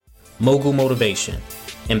Mogul Motivation,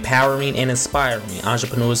 empowering and inspiring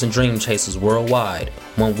entrepreneurs and dream chasers worldwide,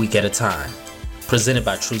 1 week at a time. Presented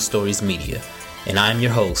by True Stories Media. And I am your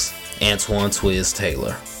host, Antoine Twiz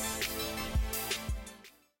Taylor.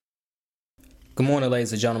 Good morning,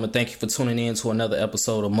 ladies and gentlemen. Thank you for tuning in to another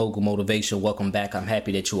episode of Mogul Motivation. Welcome back. I'm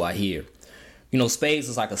happy that you are here. You know, spades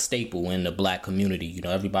is like a staple in the black community. You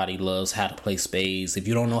know, everybody loves how to play spades. If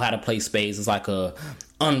you don't know how to play spades, it's like a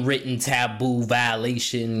unwritten taboo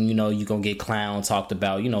violation. You know, you're going to get clown talked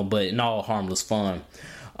about, but in all harmless fun.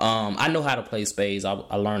 I know how to play spades.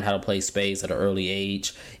 I learned how to play spades at an early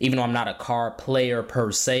age. Even though I'm not a card player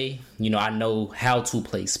per se, I know how to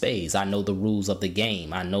play spades. I know the rules of the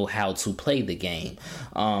game. I know how to play the game.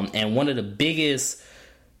 And one of the biggest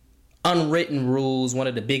unwritten rules, one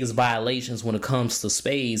of the biggest violations when it comes to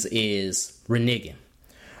spades is reneging.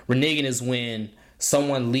 Reneging is when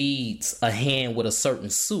someone leads a hand with a certain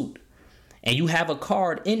suit and you have a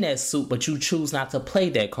card in that suit, but you choose not to play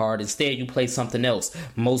that card. Instead, you play something else,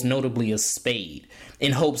 most notably a spade,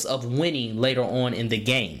 in hopes of winning later on in the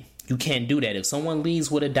game. You can't do that. If someone leads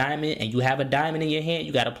with a diamond and you have a diamond in your hand,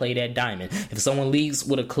 you got to play that diamond. If someone leads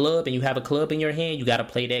with a club and you have a club in your hand, you got to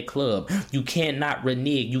play that club. You cannot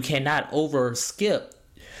renege. You cannot overskip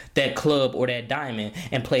that club or that diamond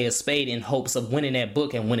and play a spade in hopes of winning that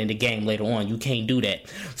book and winning the game later on. You can't do that.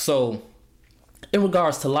 So in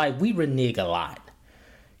regards to life, we renege a lot.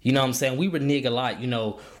 You know what I'm saying? We renege a lot.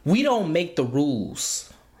 We don't make the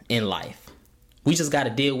rules in life. We just got to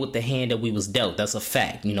deal with the hand that we was dealt. That's a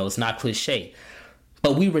fact. It's not cliche.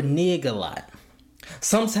 But we renege a lot.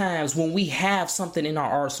 Sometimes when we have something in our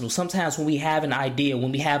arsenal, sometimes when we have an idea,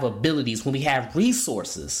 when we have abilities, when we have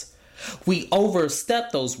resources, we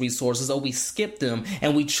overstep those resources or we skip them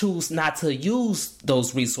and we choose not to use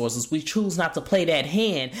those resources. We choose not to play that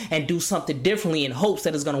hand and do something differently in hopes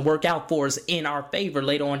that it's going to work out for us in our favor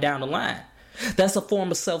later on down the line. That's a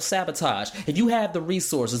form of self-sabotage. If you have the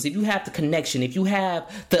resources, if you have the connection, if you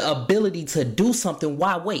have the ability to do something,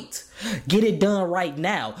 why wait? Get it done right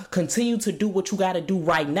now. Continue to do what you got to do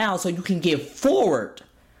right now so you can get forward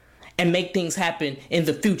and make things happen in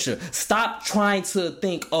the future. Stop trying to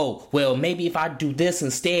think, maybe if I do this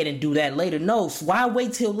instead and do that later. No, why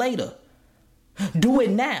wait till later? Do it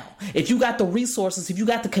now. If you got the resources, if you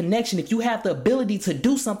got the connection, if you have the ability to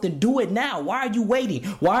do something, do it now. Why are you waiting?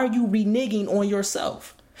 Why are you reneging on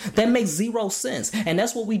yourself? That makes zero sense. And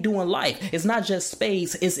that's what we do in life. It's not just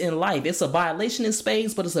spades, it's in life. It's a violation in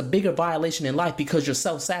spades, but it's a bigger violation in life because you're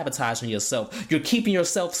self-sabotaging yourself. You're keeping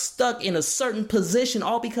yourself stuck in a certain position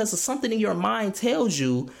all because of something in your mind tells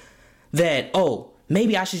you that,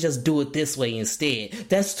 maybe I should just do it this way instead.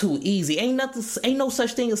 That's too easy. Ain't no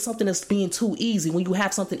such thing as something that's being too easy when you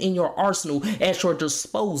have something in your arsenal at your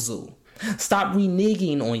disposal. Stop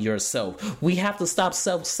reneging on yourself. We have to stop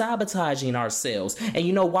self-sabotaging ourselves.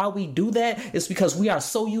 And why we do that? It's because we are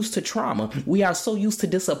so used to trauma. We are so used to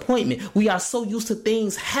disappointment. We are so used to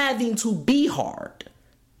things having to be hard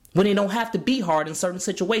when they don't have to be hard in certain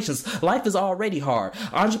situations. Life is already hard.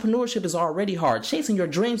 Entrepreneurship is already hard. Chasing your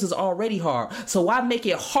dreams is already hard. So why make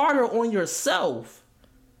it harder on yourself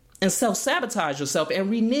and self-sabotage yourself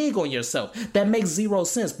and renege on yourself? That makes zero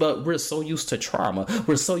sense. But we're so used to trauma.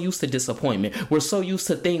 We're so used to disappointment. We're so used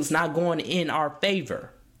to things not going in our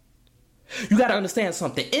favor. You got to understand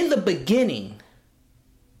something. In the beginning,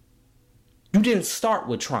 you didn't start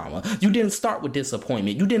with trauma. You didn't start with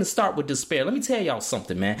disappointment. You didn't start with despair. Let me tell y'all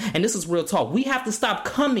something, man. And this is real talk. We have to stop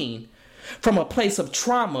coming from a place of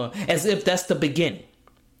trauma as if that's the beginning.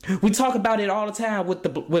 We talk about it all the time with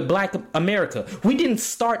Black America. We didn't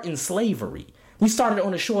start in slavery. We started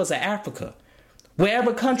on the shores of Africa.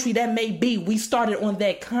 Wherever country that may be, we started on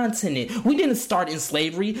that continent. We didn't start in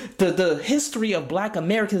slavery. The history of Black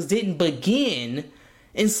Americans didn't begin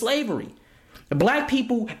in slavery. Black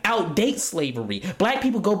people outdate slavery. Black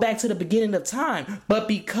people go back to the beginning of time. But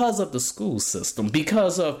because of the school system,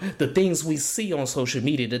 because of the things we see on social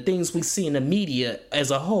media, the things we see in the media as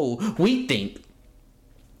a whole, we think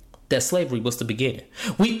that slavery was the beginning.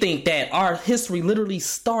 We think that our history literally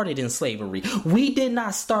started in slavery. We did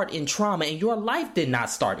not start in trauma, and your life did not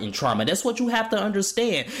start in trauma. That's what you have to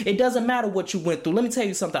understand. It doesn't matter what you went through. Let me tell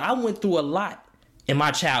you something. I went through a lot in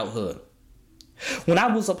my childhood. When I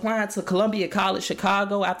was applying to Columbia College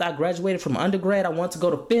Chicago after I graduated from undergrad, I wanted to go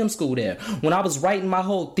to film school there. When I was writing my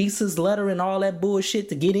whole thesis letter and all that bullshit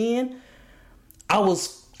to get in, I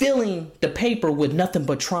was filling the paper with nothing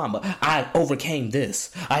but trauma. I overcame this.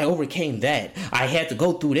 I overcame that. I had to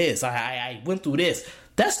go through this. I went through this.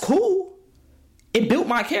 That's cool. It built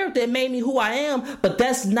my character. It made me who I am, but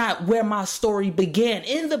that's not where my story began.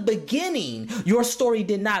 In the beginning, your story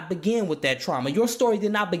did not begin with that trauma. Your story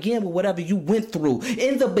did not begin with whatever you went through.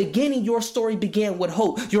 In the beginning, your story began with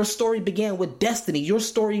hope. Your story began with destiny. Your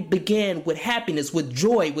story began with happiness, with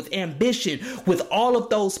joy, with ambition, with all of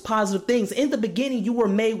those positive things. In the beginning, you were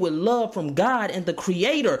made with love from God and the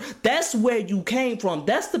Creator. That's where you came from.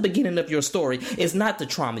 That's the beginning of your story. It's not the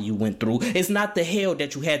trauma you went through. It's not the hell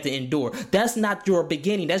that you had to endure. That's not your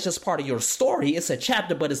beginning. That's just part of your story. It's a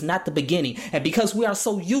chapter, but it's not the beginning. And because we are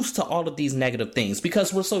so used to all of these negative things,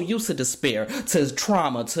 because we're so used to despair, to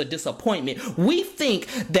trauma, to disappointment, we think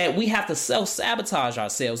that we have to self-sabotage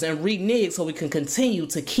ourselves and renege so we can continue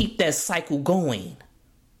to keep that cycle going.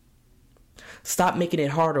 Stop making it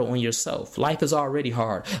harder on yourself. Life is already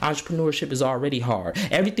hard. Entrepreneurship is already hard.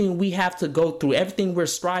 Everything we have to go through, everything we're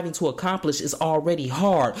striving to accomplish is already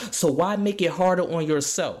hard. So why make it harder on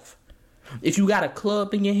yourself? If you got a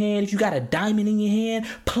club in your hand, if you got a diamond in your hand,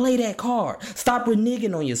 play that card. Stop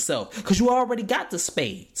reneging on yourself because you already got the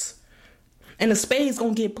spades. And the spades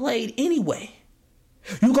gonna get played anyway.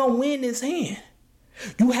 You gonna win this hand.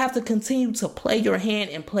 You have to continue to play your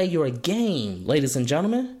hand and play your game, ladies and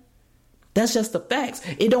gentlemen. That's just the facts.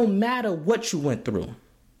 It don't matter what you went through.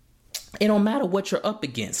 It don't matter what you're up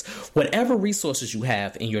against. Whatever resources you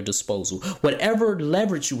have in your disposal, whatever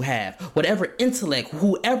leverage you have, whatever intellect,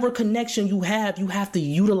 whoever connection you have to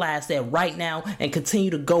utilize that right now and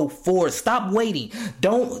continue to go forward. Stop waiting.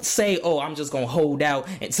 Don't say, oh, I'm just going to hold out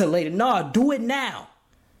until later. No, do it now.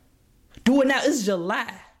 Do it now. It's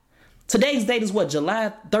July. Today's date is what?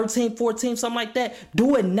 July 13th, 14th, something like that.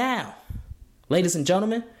 Do it now. Ladies and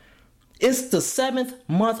gentlemen, it's the 7th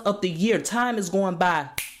month of the year. Time is going by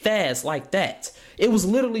fast like that. It was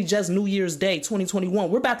literally just New Year's Day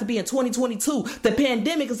 2021. We're about to be in 2022. The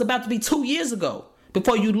pandemic is about to be 2 years ago.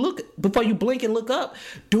 Before you blink and look up,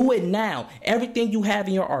 do it now. Everything you have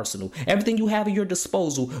in your arsenal, everything you have at your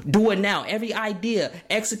disposal, do it now. Every idea,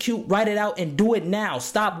 execute, write it out, and do it now.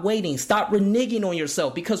 Stop waiting. Stop reneging on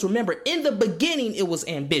yourself. Because remember, in the beginning, it was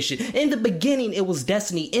ambition. In the beginning, it was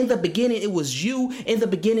destiny. In the beginning, it was you. In the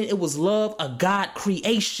beginning, it was love, a God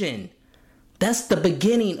creation. That's the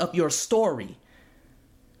beginning of your story.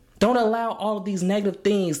 Don't allow all of these negative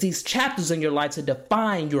things, these chapters in your life to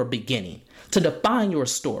define your beginning, to define your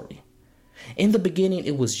story. In the beginning,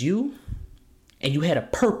 it was you and you had a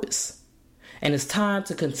purpose. And it's time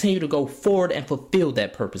to continue to go forward and fulfill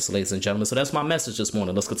that purpose, ladies and gentlemen. So that's my message this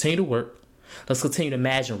morning. Let's continue to work. Let's continue to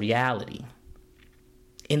imagine reality.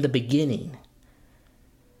 In the beginning,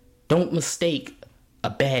 don't mistake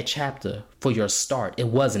a bad chapter for your start. It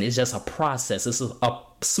wasn't. It's just a process. It's a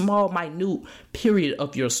small, minute period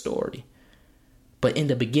of your story. But in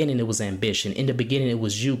the beginning, it was ambition. In the beginning, it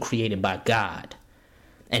was you created by God.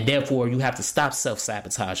 And therefore, you have to stop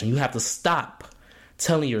self-sabotaging. You have to stop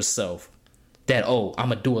telling yourself that, oh, I'm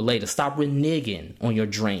going to do it later. Stop reneging on your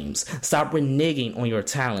dreams. Stop reneging on your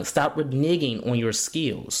talent. Stop reneging on your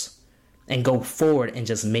skills. And go forward and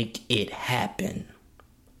just make it happen.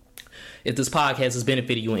 If this podcast has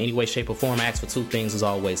benefited you in any way, shape, or form, I ask for two things as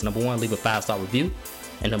always. Number one, leave a 5-star review.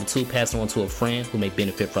 And number two, pass it on to a friend who may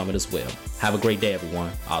benefit from it as well. Have a great day,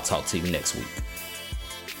 everyone. I'll talk to you next week.